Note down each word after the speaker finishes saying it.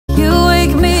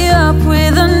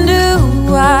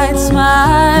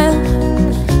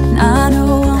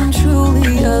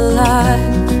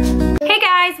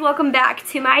welcome back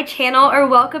to my channel, or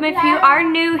welcome if you are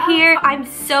new here. I'm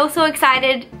so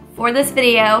excited for this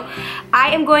video. I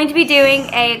am going to be doing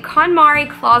a KonMari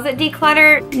closet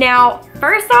declutter. Now,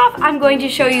 first off, I'm going to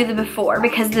show you the before,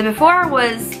 because the before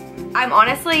was, I'm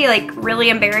honestly like really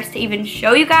embarrassed to even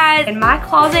show you guys, and my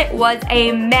closet was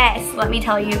a mess, let me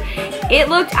tell you. It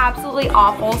looked absolutely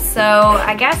awful, so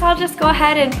I guess I'll just go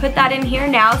ahead and put that in here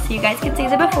now so you guys can see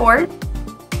the before.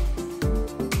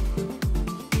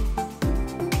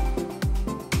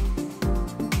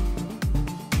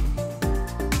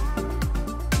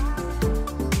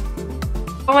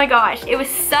 Oh my gosh, it was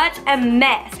such a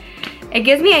mess. It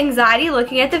gives me anxiety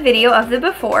looking at the video of the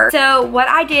before. So what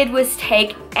I did was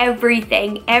take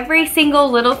everything, every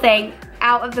single little thing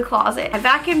out of the closet. I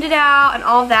vacuumed it out and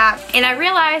all that, and I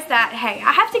realized that, hey,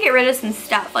 I have to get rid of some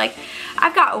stuff. Like,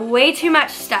 I've got way too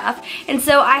much stuff, and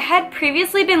so I had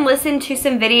previously been listening to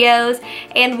some videos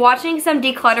and watching some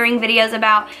decluttering videos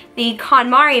about the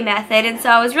KonMari method, and so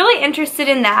I was really interested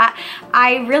in that.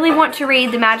 I really want to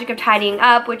read The Magic of Tidying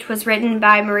Up, which was written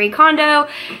by Marie Kondo,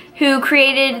 who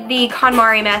created the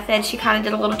KonMari method. She kind of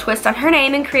did a little twist on her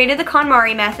name and created the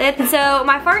KonMari method. And so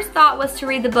my first thought was to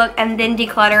read the book and then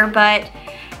declutter, but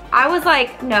I was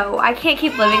like, no, I can't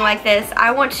keep living like this.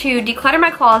 I want to declutter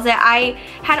my closet. I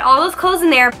had all those clothes in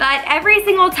there, but every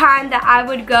single time that I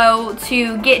would go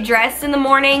to get dressed in the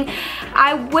morning,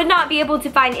 I would not be able to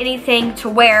find anything to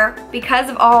wear because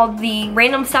of all the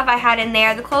random stuff I had in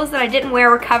there. The clothes that I didn't wear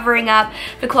were covering up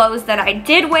the clothes that I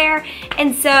did wear,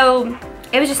 and so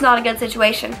it was just not a good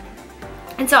situation.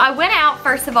 And so I went out,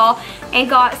 first of all, and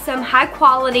got some high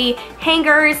quality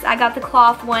hangers. I got the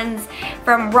cloth ones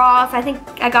from Ross. I think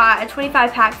I got a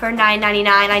 25 pack for $9.99.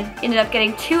 I ended up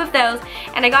getting 2 of those,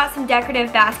 and I got some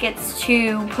decorative baskets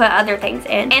to put other things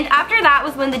in. And after that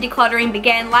was when the decluttering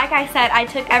began. Like I said, I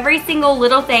took every single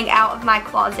little thing out of my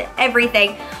closet,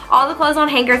 everything. All the clothes on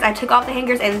hangers, I took off the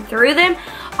hangers and threw them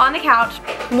on the couch.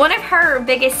 One of her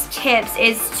biggest tips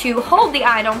is to hold the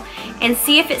item and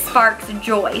see if it sparks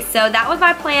joy. So that was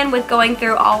my plan with going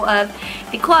through all of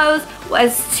the clothes,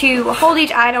 was to hold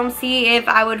each item, see if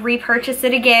I would repurchase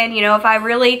it again, you know, if I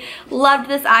really loved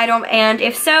this item, and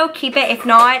if so, keep it. If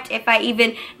not, if I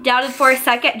even doubted for a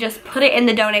second, just put it in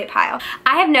the donate pile.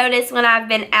 I have noticed when I've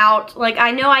been out, like,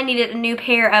 I know I needed a new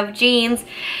pair of jeans.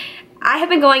 I have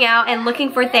been going out and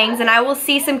looking for things, and I will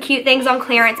see some cute things on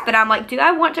clearance, but I'm like, do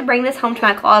I want to bring this home to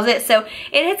my closet? So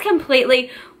it has completely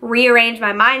rearranged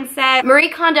my mindset. Marie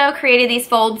Kondo created these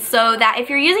folds so that if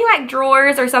you're using like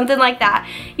drawers or something like that,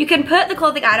 you can put the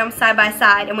clothing items side by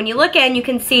side, and when you look in, you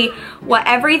can see what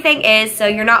everything is, so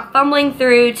you're not fumbling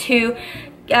through to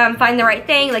find the right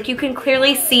thing. Like, you can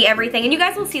clearly see everything, and you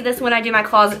guys will see this when I do my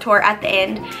closet tour at the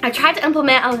end. I tried to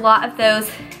implement a lot of those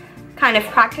kind of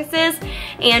practices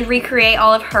and recreate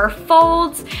all of her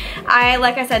folds.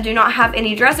 Like I said, do not have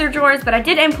any dresser drawers, but I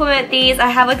did implement these. I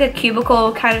have like a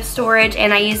cubicle kind of storage,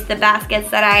 and I used the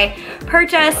baskets that I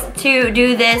purchased to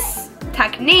do this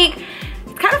technique.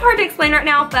 It's kind of hard to explain right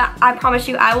now, but I promise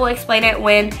you I will explain it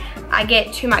when I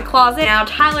get to my closet. Now,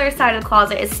 Tyler's side of the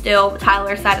closet is still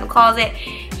Tyler's side of the closet.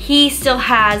 He still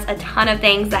has a ton of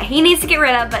things that he needs to get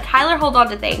rid of, but Tyler holds on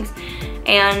to things,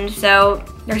 and so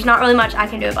there's not really much I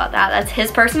can do about that. That's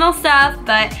his personal stuff,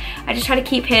 but I just try to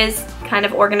keep his kind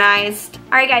of organized.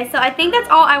 Alright guys, so I think that's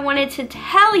all I wanted to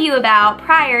tell you about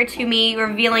prior to me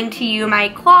revealing to you my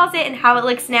closet and how it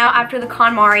looks now after the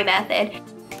KonMari method.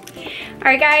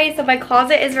 Alright guys, so my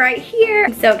closet is right here.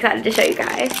 I'm so excited to show you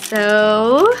guys.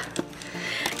 So,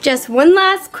 just one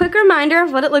last quick reminder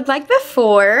of what it looked like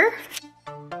before.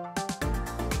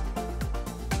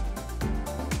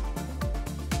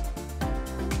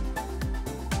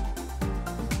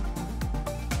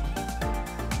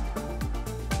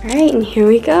 Alright, and here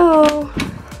we go.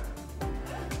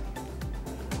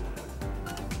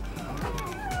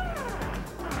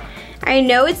 I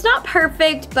know it's not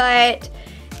perfect, but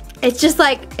it's just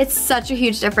like, it's such a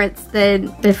huge difference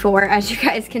than before, as you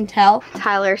guys can tell.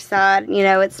 Tyler's side, you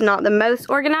know, it's not the most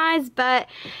organized, but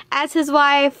as his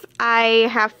wife, I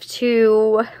have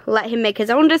to let him make his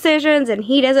own decisions, and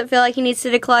he doesn't feel like he needs to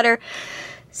declutter.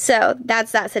 So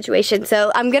that's that situation. So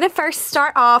I'm gonna first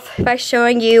start off by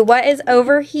showing you what is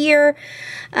over here.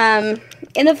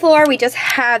 In the floor, we just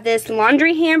have this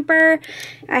laundry hamper.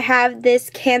 I have this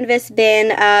canvas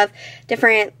bin of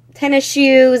different tennis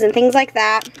shoes and things like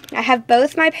that. I have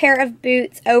both my pair of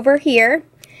boots over here.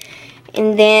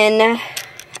 And then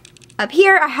up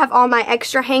here, I have all my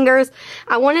extra hangers.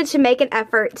 I wanted to make an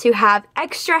effort to have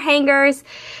extra hangers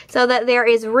so that there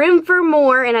is room for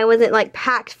more and I wasn't like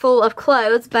packed full of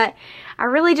clothes, but I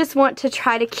really just want to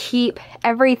try to keep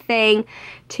everything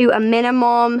to a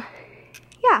minimum.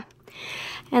 Yeah,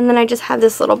 And then I just have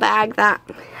this little bag that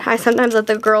I sometimes let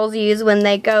the girls use when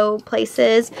they go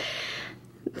places.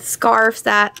 Scarves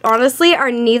that honestly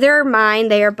are neither mine.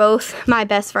 They are both my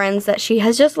best friends that she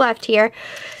has just left here.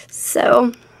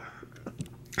 So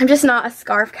I'm just not a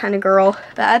scarf kind of girl.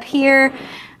 But up here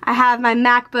I have my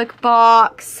MacBook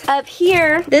box. Up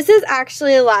here, this is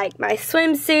actually like my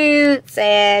swimsuits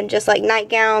and just like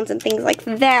nightgowns and things like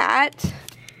that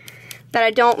I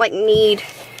don't like need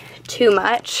too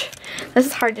much. This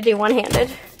is hard to do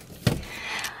one-handed.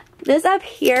 This up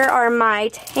here are my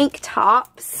tank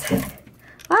tops.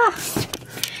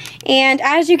 And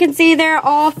as you can see, they're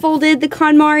all folded the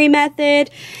Konmari method.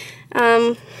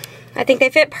 I think they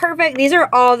fit perfect. These are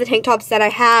all the tank tops that I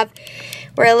have.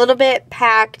 We're a little bit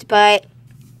packed, but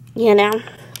you know,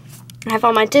 I have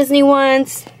all my Disney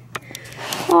ones,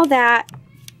 all that.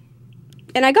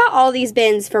 And I got all these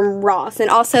bins from Ross, and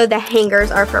also the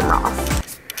hangers are from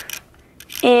Ross.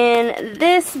 And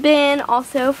this bin,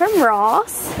 also from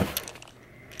Ross,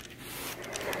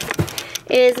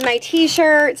 is my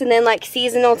t-shirts and then like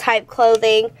seasonal type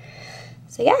clothing.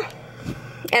 So yeah.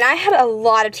 And I had a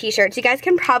lot of t-shirts. You guys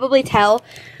can probably tell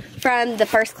from the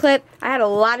first clip, I had a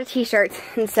lot of t-shirts,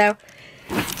 and so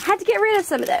I had to get rid of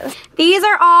some of those. These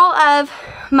are all of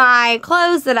my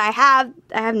clothes that I have.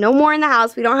 I have no more in the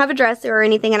house. We don't have a dresser or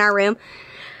anything in our room.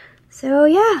 So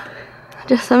yeah,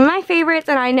 just some of my favorites,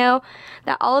 and I know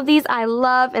that all of these I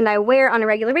love and I wear on a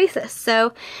regular basis.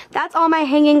 So that's all my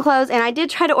hanging clothes, and I did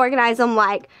try to organize them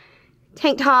like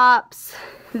tank tops,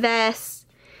 vests,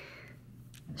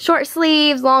 short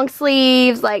sleeves, long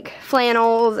sleeves, like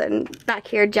flannels, and back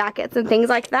here jackets and things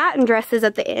like that, and dresses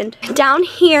at the end. Down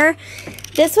here,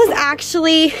 this was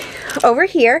actually over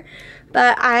here,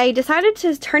 but I decided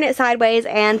to turn it sideways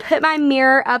and put my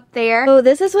mirror up there. So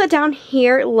this is what down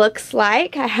here looks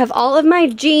like. I have all of my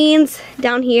jeans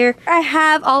down here. I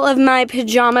have all of my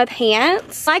pajama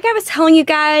pants. Like I was telling you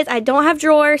guys, I don't have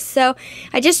drawers, so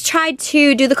I just tried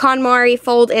to do the Konmari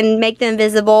fold and make them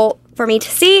visible for me to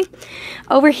see.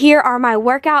 Over here are my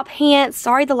workout pants.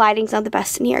 Sorry the lighting's not the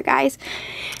best in here, guys.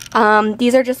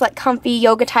 These are just like comfy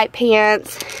yoga type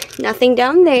pants. Nothing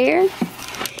down there.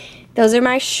 Those are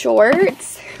my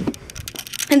shorts.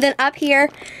 And then up here,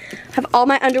 I have all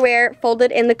my underwear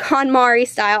folded in the Konmari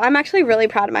style. I'm actually really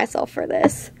proud of myself for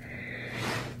this.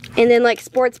 And then like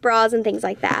sports bras and things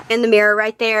like that. In the mirror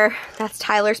right there, that's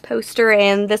Tyler's poster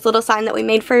and this little sign that we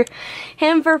made for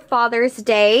him for Father's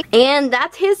Day. And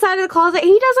that's his side of the closet.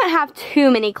 He doesn't have too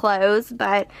many clothes,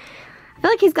 but I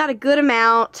feel like he's got a good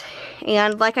amount.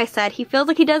 And like I said, he feels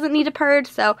like he doesn't need a purge,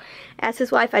 so as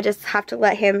his wife, I just have to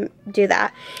let him do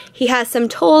that. He has some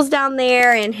tools down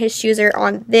there, and his shoes are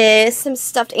on this. Some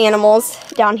stuffed animals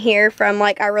down here from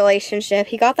like our relationship.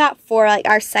 He got that for like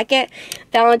our second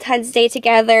Valentine's Day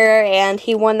together, and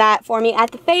he won that for me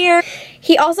at the fair.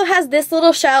 He also has this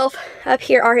little shelf. Up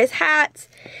here are his hats,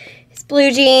 his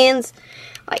blue jeans,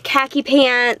 like khaki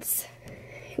pants,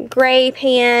 gray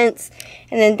pants,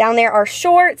 and then down there are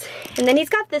shorts. And then he's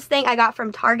got this thing I got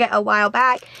from Target a while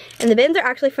back, and the bins are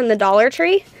actually from the Dollar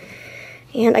Tree.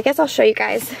 And I guess I'll show you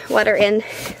guys what are in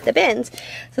the bins.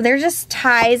 So there's just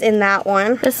ties in that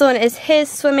one. This one is his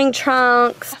swimming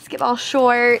trunks, basketball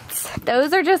shorts.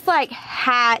 Those are just like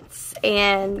hats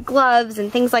and gloves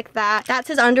and things like that. That's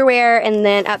his underwear, and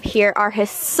then up here are his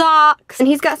socks. And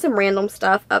he's got some random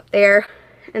stuff up there,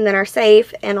 and then our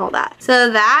safe and all that.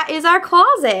 So that is our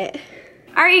closet.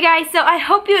 Alright you guys, so I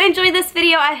hope you enjoyed this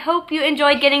video. I hope you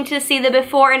enjoyed getting to see the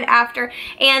before and after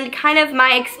and kind of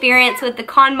my experience with the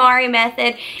KonMari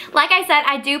method. Like I said,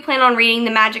 I do plan on reading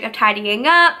The Magic of Tidying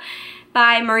Up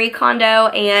by Marie Kondo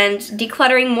and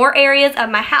decluttering more areas of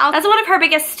my house. That's one of her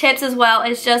biggest tips as well,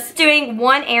 is just doing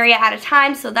one area at a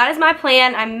time. So that is my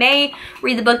plan. I may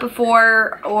read the book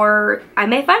before, or I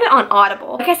may find it on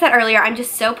Audible. Like I said earlier, I'm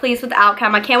just so pleased with the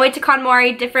outcome. I can't wait to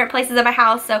KonMari different places of my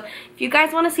house. So if you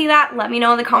guys want to see that, let me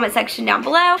know in the comment section down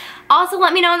below. Also,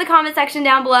 let me know in the comment section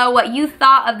down below what you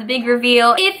thought of the big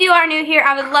reveal. If you are new here,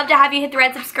 I would love to have you hit the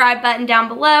red subscribe button down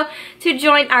below to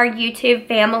join our YouTube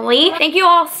family. Thank you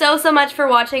all so much for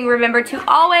watching. Remember to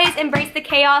always embrace the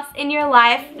chaos in your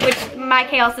life, which my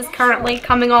chaos is currently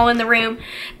coming all in the room.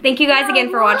 Thank you guys again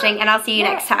for watching, and I'll see you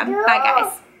next time.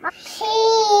 Bye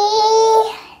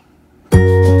guys.